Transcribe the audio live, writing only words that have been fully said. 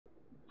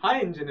Hi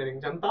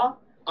Engineering Janta,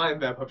 I am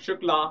Vaibhav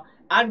Shukla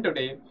and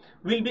today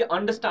we'll be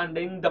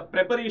understanding the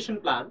preparation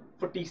plan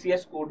for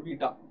TCS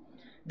CodeVita.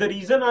 The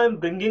reason I am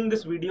bringing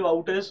this video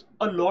out is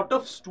a lot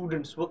of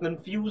students were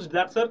confused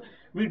that sir,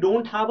 we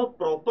don't have a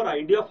proper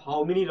idea of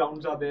how many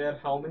rounds are there,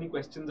 how many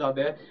questions are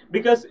there,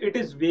 because it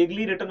is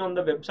vaguely written on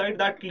the website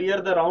that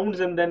clear the rounds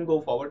and then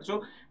go forward.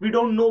 So we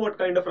don't know what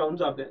kind of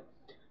rounds are there.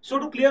 So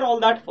to clear all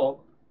that fog,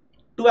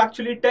 to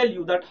actually tell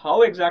you that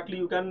how exactly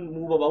you can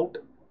move about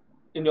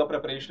in your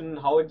preparation,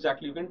 how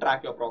exactly you can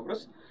track your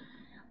progress,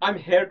 I'm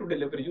here to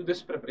deliver you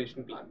this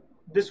preparation plan.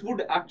 This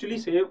would actually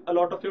save a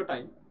lot of your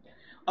time.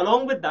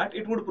 Along with that,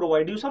 it would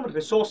provide you some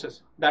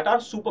resources that are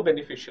super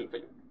beneficial for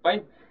you.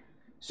 Fine.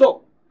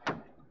 So,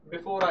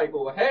 before I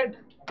go ahead,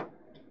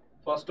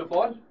 first of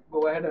all,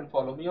 go ahead and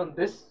follow me on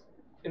this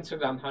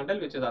Instagram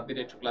handle, which is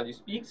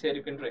 @ShuklajiSpeaks. Here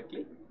you can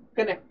directly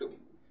connect to me.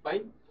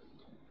 Fine.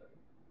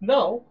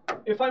 Now,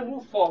 if I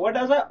move forward,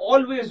 as I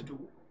always do,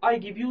 I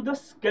give you the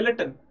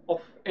skeleton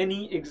of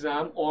any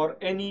exam or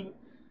any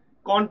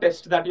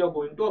contest that you're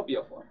going to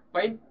appear for.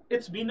 Fine.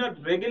 It's been a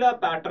regular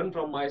pattern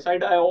from my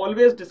side. I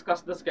always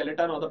discuss the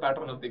skeleton or the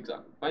pattern of the exam.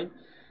 Fine.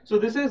 So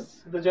this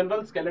is the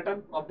general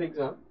skeleton of the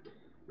exam.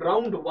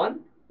 Round 1,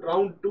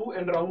 round 2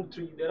 and round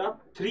 3. There are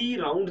 3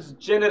 rounds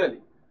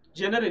generally.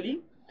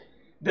 Generally,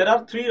 there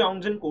are 3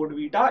 rounds in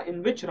CodeVita,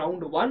 in which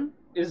round 1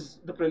 is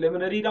the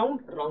preliminary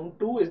round, round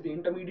 2 is the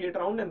intermediate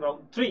round, and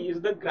round 3 is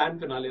the grand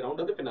finale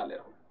round or the finale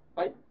round.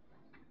 Fine.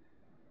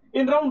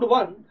 In round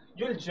 1,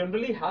 you will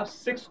generally have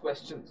 6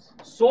 questions.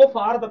 So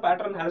far the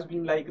pattern has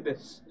been like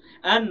this,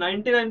 and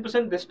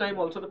 99% this time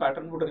also the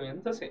pattern would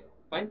remain the same.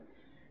 Fine.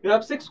 You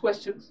have 6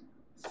 questions,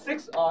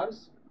 6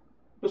 hours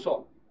to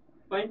solve.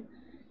 Fine.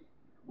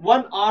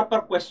 1 hour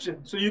per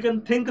question. So you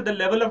can think the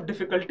level of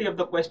difficulty of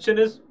the question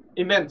is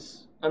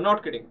immense. I'm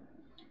not kidding.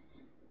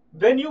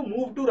 When you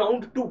move to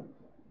round 2,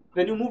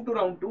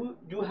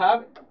 you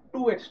have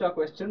 2 extra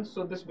questions.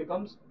 So this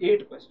becomes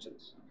 8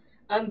 questions.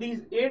 And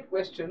these 8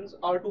 questions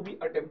are to be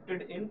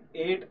attempted in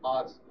 8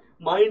 hours.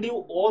 Mind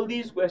you, all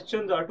these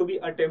questions are to be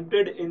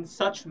attempted in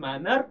such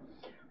manner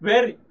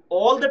where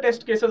all the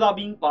test cases are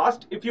being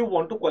passed if you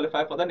want to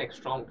qualify for the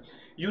next round.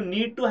 You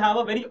need to have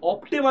a very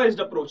optimized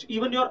approach.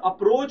 Even your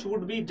approach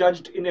would be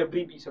judged in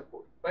every piece of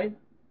code, right?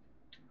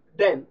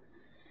 Then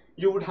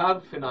you would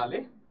have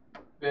finale,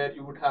 where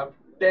you would have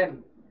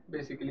 10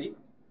 basically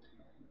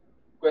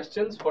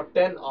questions for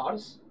 10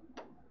 hours,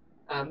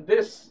 and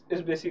this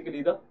is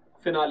basically the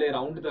finale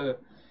round, the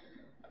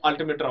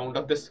ultimate round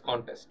of this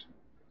contest.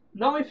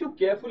 Now if you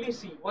carefully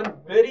see, one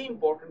very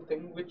important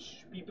thing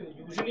which people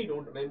usually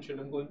don't mention,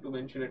 I'm going to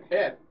mention it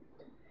here,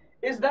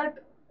 is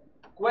that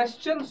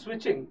question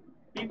switching.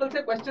 People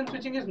say question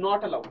switching is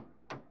not allowed.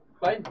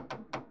 Fine.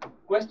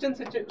 Question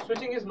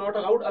switching is not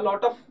allowed. A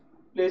lot of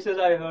places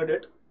I heard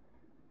it.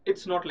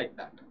 It's not like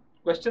that.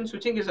 Question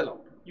switching is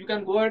allowed. You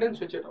can go ahead and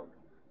switch it out.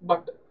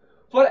 But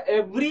for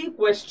every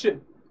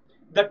question,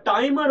 the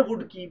timer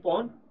would keep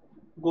on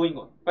going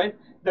on. Fine.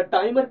 The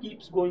timer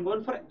keeps going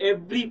on for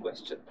every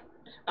question.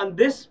 And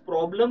this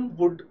problem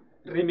would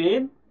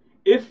remain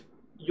if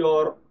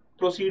you're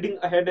proceeding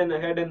ahead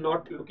and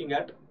not looking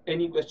at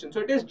any question.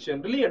 So it is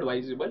generally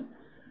advisable,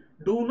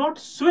 do not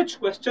switch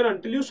question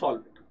until you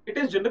solve it. It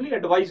is generally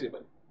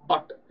advisable,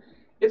 but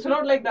it's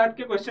not like that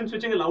कि question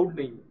switching allowed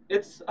नहीं.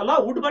 It's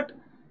allowed, but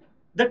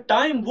the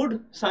time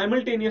would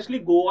simultaneously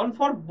go on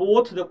for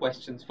both the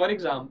questions. For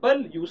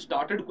example, you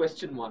started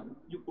question 1,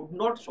 you could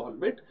not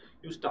solve it,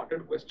 you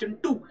started question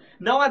 2.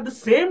 Now at the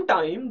same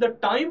time, the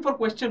time for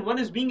question 1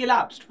 is being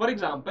elapsed. For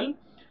example,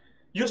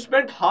 you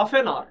spent half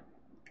an hour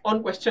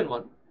on question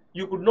 1,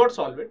 you could not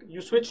solve it, you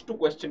switched to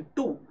question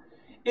 2.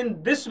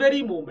 In this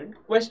very moment,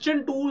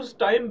 question 2's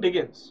time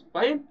begins,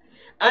 fine?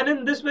 And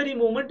in this very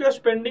moment, you are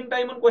spending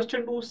time on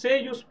question 2.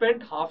 Say you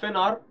spent half an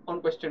hour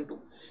on question 2.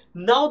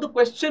 Now the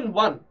question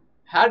 1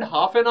 had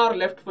half an hour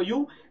left for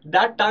you.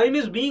 That time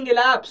is being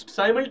elapsed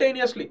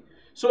simultaneously.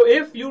 So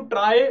if you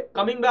try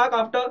coming back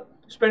after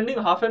spending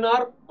half an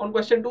hour on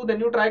question 2, then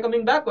you try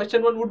coming back,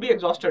 question 1 would be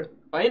exhausted,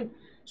 fine?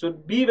 So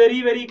be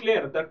very, very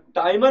clear. The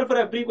timer for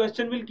every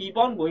question will keep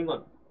on going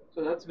on.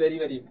 So that's very,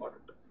 very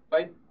important,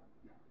 fine?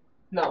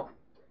 Now,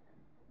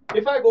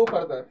 if I go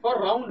further, for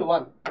round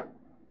 1,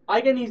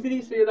 I can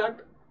easily say that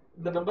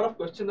the number of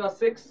questions are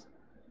 6.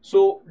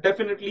 So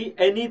definitely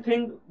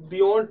anything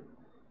beyond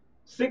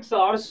 6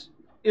 hours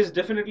is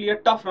definitely a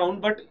tough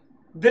round, but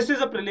this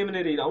is a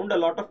preliminary round. A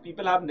lot of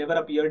people have never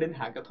appeared in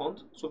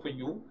hackathons. So for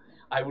you,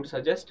 I would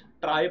suggest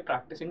try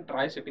practicing,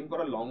 try sitting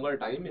for a longer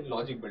time in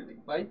logic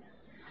building, right?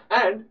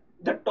 And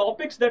the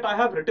topics that I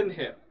have written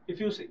here, if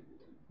you see,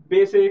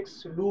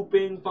 basics,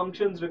 looping,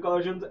 functions,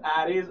 recursions,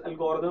 arrays,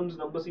 algorithms,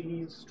 number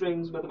series,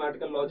 strings,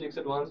 mathematical logics,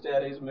 advanced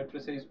arrays,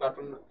 matrices,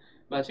 pattern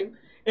matching.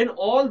 In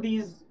all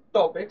these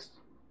topics,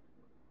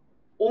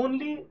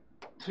 only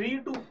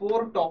 3 to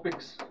 4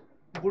 topics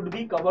would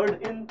be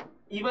covered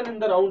even in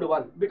the round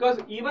 1, because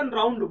even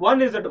round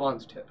 1 is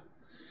advanced here.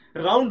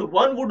 Round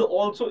 1 would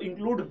also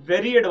include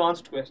very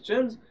advanced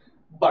questions,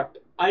 But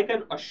I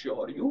can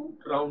assure you,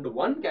 round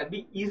 1 can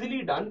be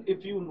easily done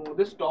if you know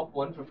this top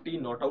 150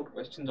 not out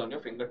questions on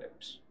your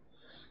fingertips.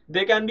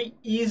 They can be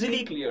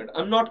easily cleared.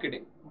 I'm not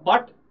kidding.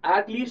 But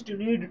at least you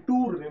need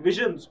 2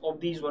 revisions of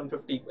these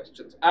 150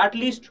 questions. At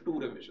least 2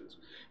 revisions.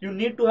 You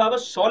need to have a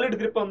solid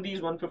grip on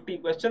these 150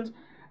 questions.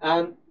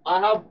 And I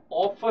have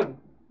often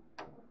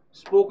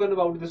spoken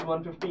about this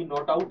 150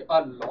 not out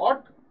a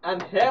lot.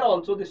 And here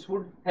also this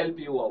would help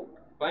you out.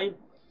 Fine.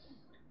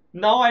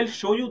 Now I'll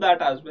show you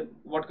that as well.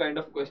 What kind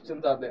of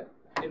questions are there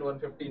in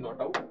 150 not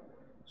out.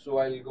 So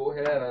I'll go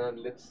here and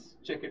let's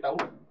check it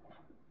out.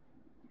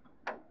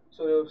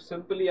 So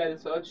simply I'll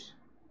search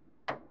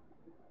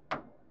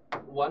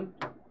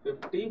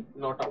 150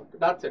 not out.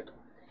 That's it.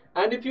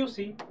 And if you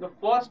see, the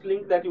first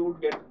link that you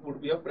would get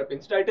would be a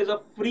PrepInsta. It is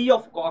a free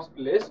of cost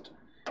list.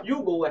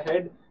 You go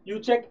ahead, you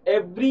check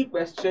every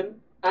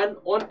question, and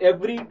on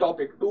every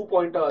topic, 2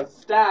 pointers,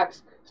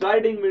 stacks,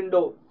 sliding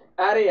window,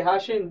 array,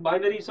 hashing,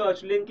 binary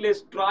search, linked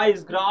list,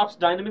 tries, graphs,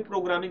 dynamic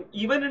programming.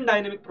 Even in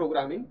dynamic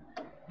programming,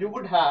 you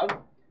would have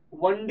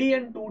 1D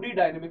and 2D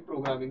dynamic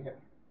programming here.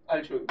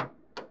 I'll show you.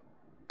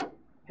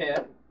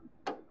 Here,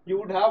 you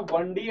would have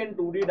 1D and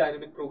 2D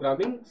dynamic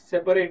programming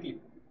separately.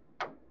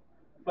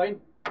 Fine.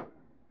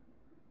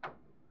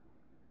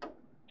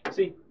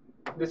 See,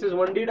 this is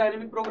 1D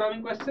dynamic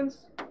programming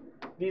questions.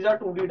 These are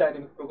 2D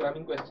dynamic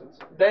programming questions.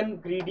 Then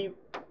greedy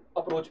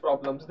approach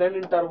problems, then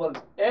intervals,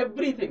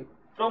 everything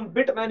from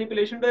bit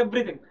manipulation to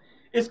everything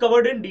is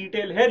covered in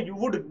detail here. You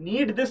would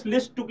need this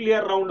list to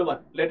clear round 1.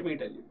 Let me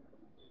tell you.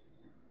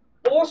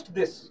 Post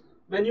this,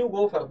 when you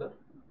go further,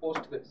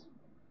 post this.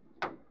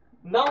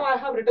 Now I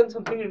have written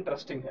something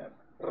interesting here.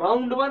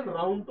 Round 1,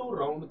 round 2,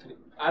 round 3.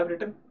 I have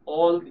written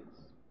all these.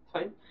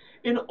 Fine.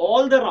 In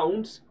all the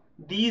rounds,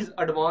 these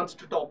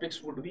advanced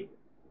topics would be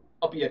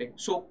appearing.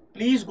 So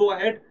please go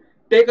ahead,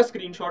 take a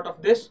screenshot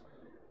of this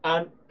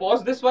and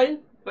pause this file,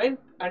 fine,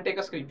 and take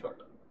a screenshot.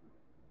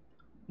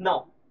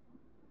 Now,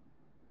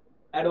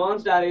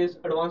 advanced arrays,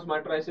 advanced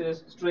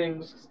matrices,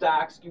 strings,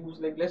 stacks, queues,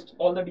 linked lists,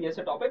 all the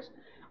DSA topics.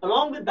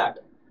 Along with that,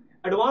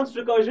 advanced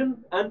recursion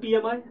and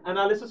PMI,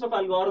 analysis of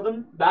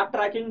algorithm,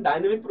 backtracking,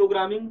 dynamic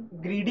programming,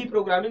 greedy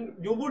programming.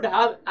 You would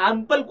have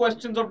ample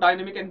questions of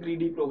dynamic and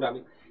greedy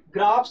programming.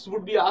 Graphs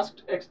would be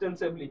asked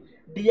extensively.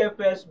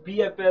 DFS,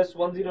 BFS,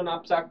 1-0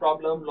 knapsack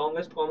problem,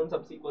 longest common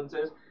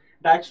subsequences,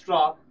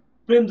 Dijkstra,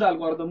 Prim's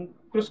algorithm,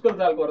 Kruskal's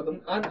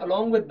algorithm, and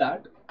along with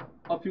that,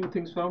 a few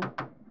things from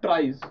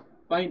tries.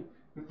 Fine.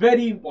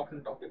 Very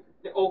important topic.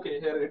 Okay,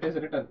 here it is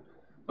written.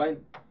 Fine.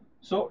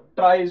 So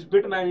tries,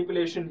 bit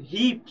manipulation,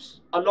 heaps.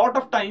 A lot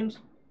of times,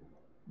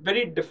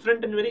 very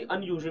different and very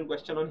unusual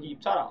question on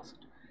heaps are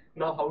asked.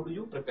 Now, how do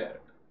you prepare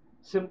it?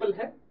 Simple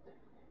hai.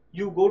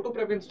 You go to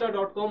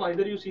prepinsta.com,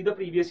 either you see the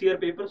previous year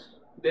papers,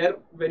 there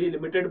very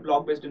limited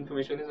blog based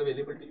information is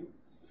available to you.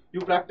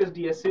 You practice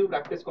DSA, you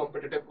practice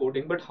competitive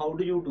coding, but how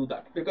do you do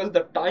that? Because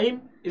the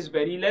time is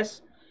very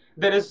less,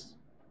 there is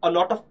a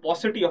lot of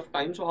paucity of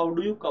time, so how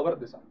do you cover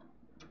this up?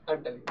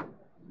 I'm telling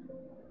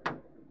you.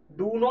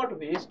 Do not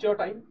waste your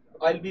time.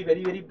 I'll be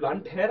very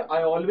blunt here.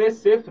 I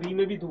always say free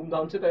में भी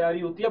धूमधाम से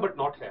तैयारी होती है, but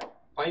not here.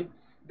 Fine.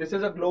 This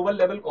is a global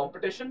level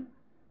competition.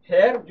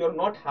 Here you're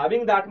not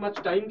having that much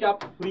time कि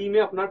आप free में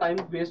अपना time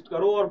waste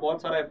करो और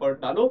बहुत सारा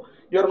effort डालो.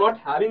 You're not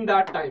having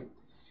that time.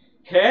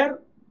 Here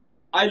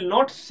I'll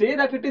not say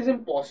that it is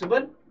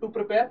impossible to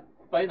prepare.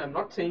 Fine, I'm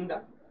not saying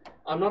that.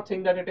 I'm not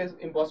saying that it is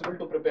impossible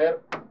to prepare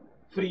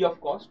free of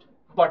cost.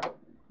 But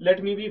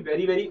let me be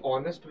very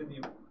honest with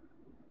you.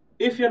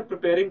 If you're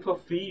preparing for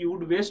free, you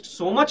would waste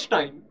so much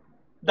time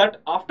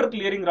that after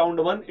clearing round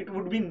 1, it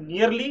would be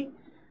nearly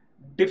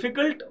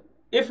difficult,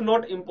 if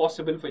not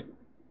impossible for you.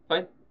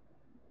 Fine.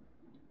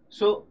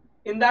 So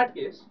in that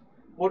case,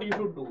 what you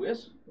should do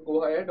is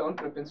go ahead on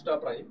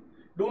PrepInsta Prime.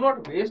 Do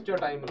not waste your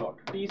time a lot.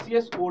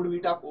 TCS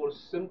CodeVita course.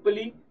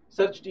 Simply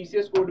search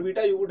TCS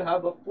CodeVita. You would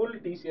have a full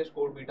TCS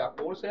CodeVita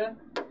course here.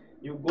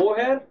 You go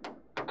here,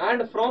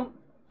 and from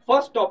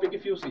first topic,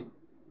 if you see,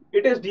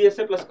 it is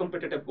DSA plus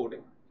competitive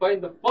coding.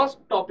 Fine. The first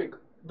topic,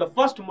 the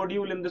first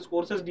module in this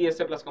course is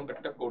DSA plus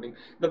competitive coding.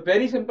 The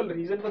very simple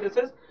reason for this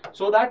is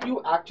so that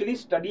you actually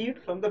study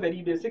it from the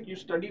very basic. You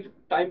study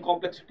time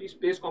complexity,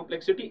 space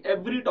complexity,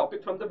 every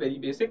topic from the very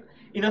basic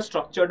in a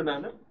structured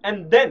manner,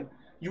 and then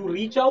you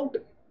reach out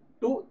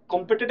to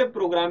competitive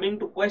programming,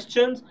 to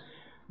questions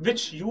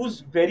which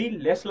use very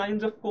less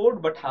lines of code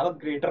but have a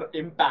greater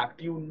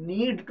impact. You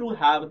need to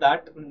have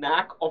that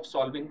knack of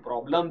solving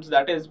problems.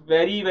 That is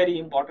very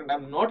important.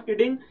 I'm not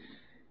kidding.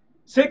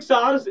 6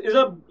 hours is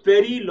a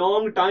very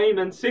long time,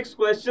 and 6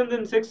 questions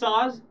in 6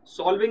 hours,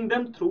 solving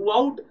them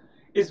throughout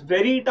is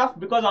very tough,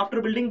 because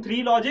after building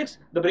 3 logics,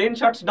 the brain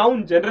shuts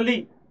down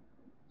generally.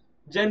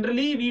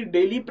 Generally, we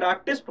daily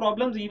practice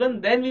problems.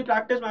 Even then, we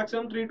practice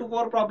maximum 3 to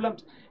 4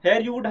 problems. Here,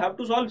 you would have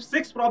to solve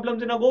 6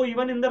 problems in a go,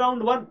 even in the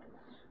round 1.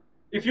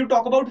 If you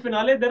talk about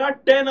finale, there are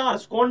 10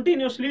 hours,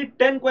 continuously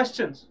 10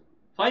 questions.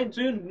 Fine.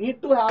 So, you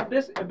need to have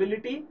this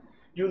ability.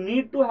 You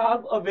need to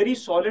have a very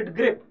solid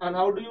grip. And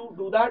how do you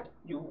do that?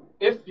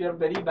 If you're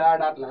very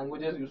bad at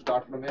languages, you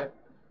start from here.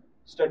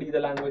 study the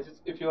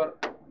languages. If you are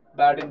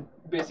bad in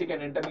basic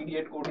and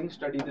intermediate coding,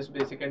 study this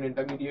basic and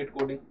intermediate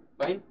coding.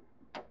 Fine.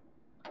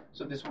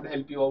 So this would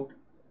help you out.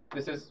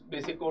 This is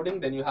basic coding,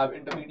 then you have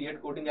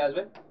intermediate coding as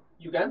well.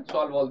 You can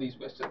solve all these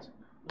questions.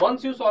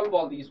 Once you solve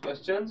all these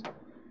questions,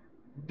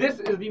 this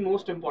is the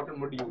most important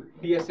module,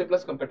 DSA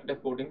plus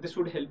competitive coding. This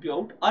would help you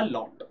out a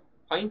lot.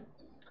 Fine.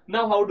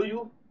 Now how do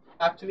you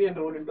actually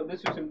enroll into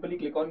this? You simply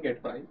click on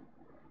Get Prime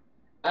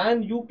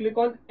and you click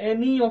on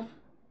any of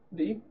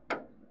the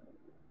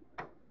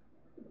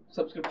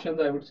subscriptions,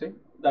 I would say,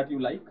 that you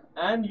like,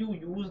 and you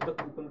use the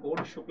coupon code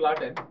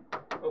Shukla10.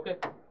 Okay,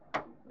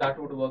 that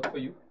would work for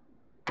you.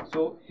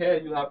 So here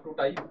you have to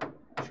type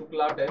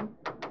Shukla10,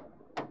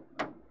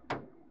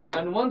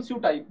 and once you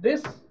type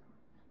this,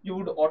 you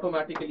would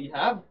automatically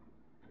have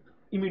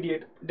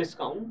immediate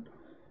discount,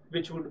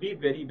 which would be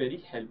very,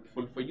 very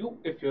helpful for you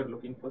if you're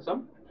looking for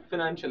some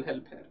financial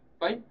help here.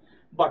 Fine.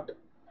 But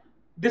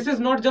this is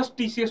not just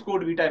TCS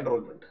CodeVita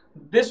enrollment.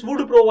 This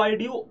would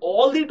provide you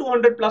all the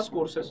 200 plus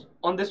courses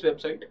on this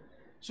website.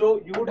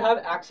 So you would have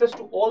access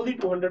to all the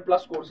 200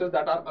 plus courses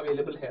that are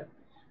available here.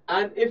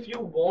 And if you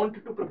want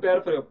to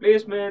prepare for your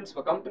placements,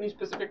 for company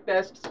specific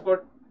tests,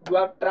 you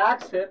have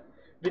tracks here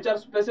which are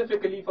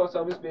specifically for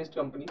service based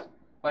companies.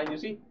 Fine, you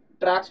see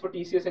tracks for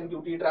TCS and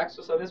QT, tracks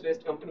for service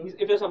based companies.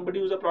 If you're somebody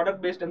who's a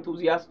product based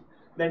enthusiast,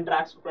 then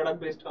tracks for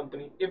product based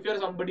company. If you're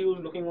somebody who's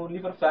looking only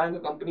for FANG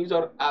companies,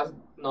 or as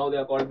now they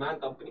are called MANG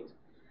companies,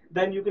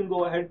 then you can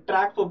go ahead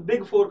track for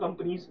big 4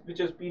 companies, which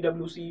is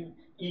PwC,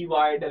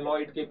 EY,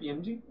 Deloitte,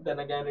 KPMG. Then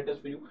again it is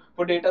for you.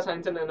 For data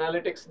science and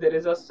analytics, there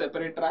is a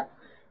separate track.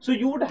 So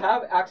you would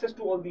have access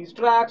to all these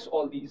tracks,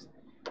 all these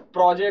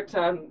projects,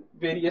 and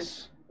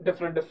various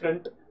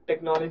different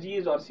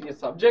technologies or CS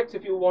subjects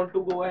if you want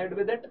to go ahead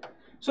with it.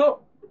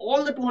 So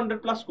all the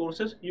 200 plus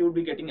courses, you will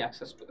be getting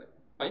access to them.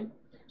 Fine.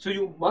 So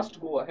you must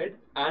go ahead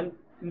and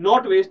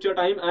not waste your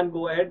time and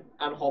go ahead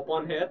and hop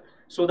on here,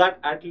 so that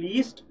at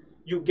least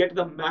you get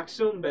the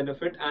maximum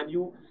benefit and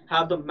you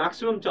have the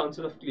maximum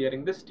chances of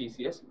clearing this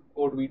TCS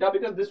CodeVita,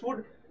 because this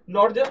would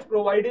not just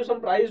provide you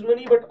some prize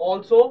money but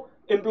also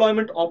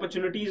employment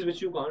opportunities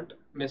which you can't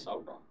miss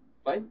out on.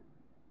 Fine.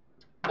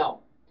 Now,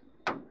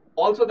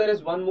 also there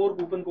is one more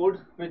coupon code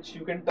which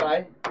you can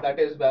try, that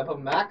is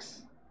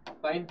WebHubMax.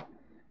 Fine.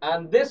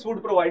 And this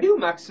would provide you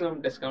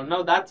maximum discount.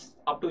 Now that's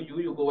up to you.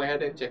 You go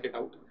ahead and check it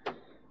out.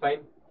 Fine.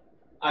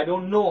 I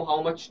don't know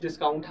how much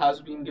discount has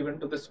been given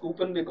to this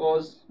coupon,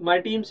 because my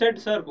team said,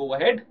 sir, go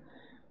ahead,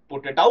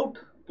 put it out,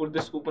 put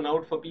this coupon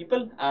out for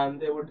people, and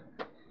they would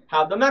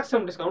have the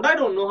maximum discount. I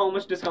don't know how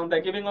much discount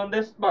they're giving on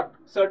this, but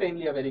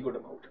certainly a very good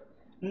amount.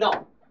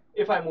 Now,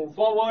 if I move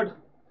forward,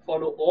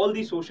 follow all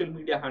the social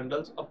media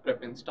handles of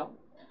PrepInsta,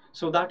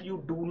 so that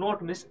you do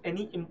not miss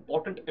any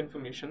important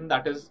information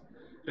that is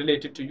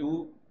related to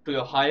you, to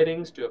your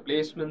hirings, to your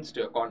placements,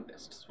 to your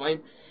contests.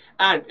 Fine.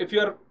 And if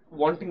you're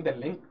wanting the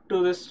link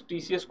to this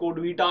TCS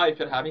CodeVita, if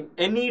you're having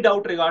any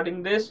doubt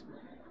regarding this,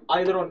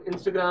 either on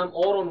Instagram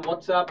or on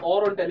WhatsApp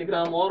or on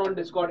Telegram or on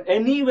Discord,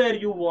 anywhere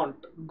you want,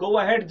 go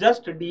ahead,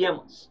 just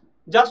DM us.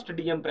 Just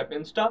DM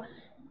PrepInsta.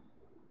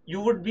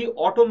 You would be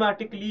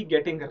automatically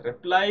getting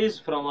replies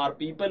from our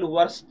people who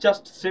are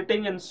just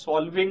sitting and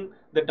solving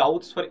the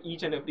doubts for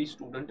each and every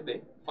student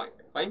they find.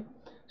 Fine.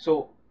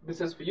 So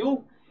this is for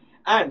you.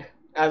 And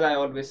as I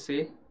always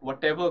say,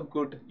 whatever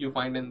good you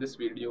find in this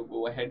video,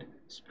 go ahead,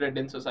 spread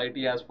in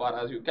society as far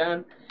as you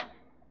can.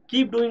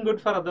 Keep doing good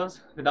for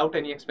others without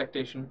any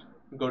expectation.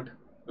 Good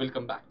will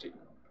come back to you.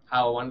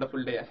 Have a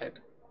wonderful day ahead.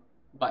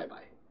 Bye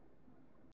bye.